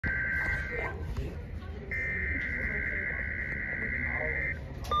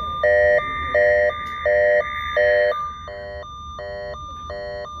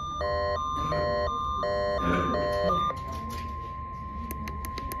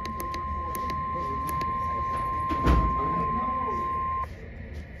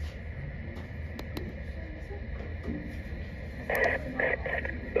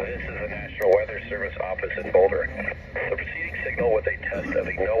in Boulder. The preceding signal was a test of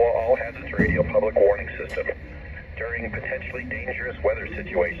the NOAA All Hazards Radio Public Warning System. During potentially dangerous weather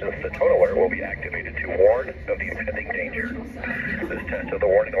situations, the tone alert will be activated to warn of the impending danger. This test of the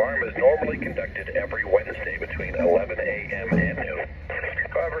warning alarm is normally conducted every Wednesday between 11 a.m. and noon.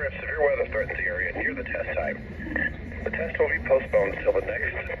 However, if severe weather threatens the area near the test time, the test will be postponed until the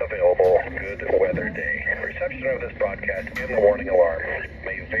next available good weather day. Reception of this broadcast and the warning alarm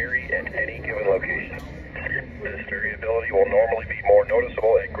may vary at any given location. This variability will normally be more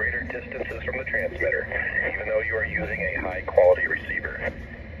noticeable at greater distances from the transmitter, even though you are using a high-quality receiver.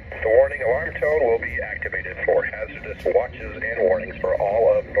 The warning alarm tone will be activated for hazardous watches and warnings for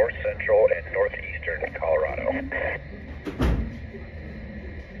all of north central and northeastern Colorado.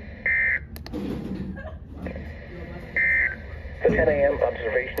 The 10 a.m.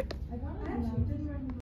 observation.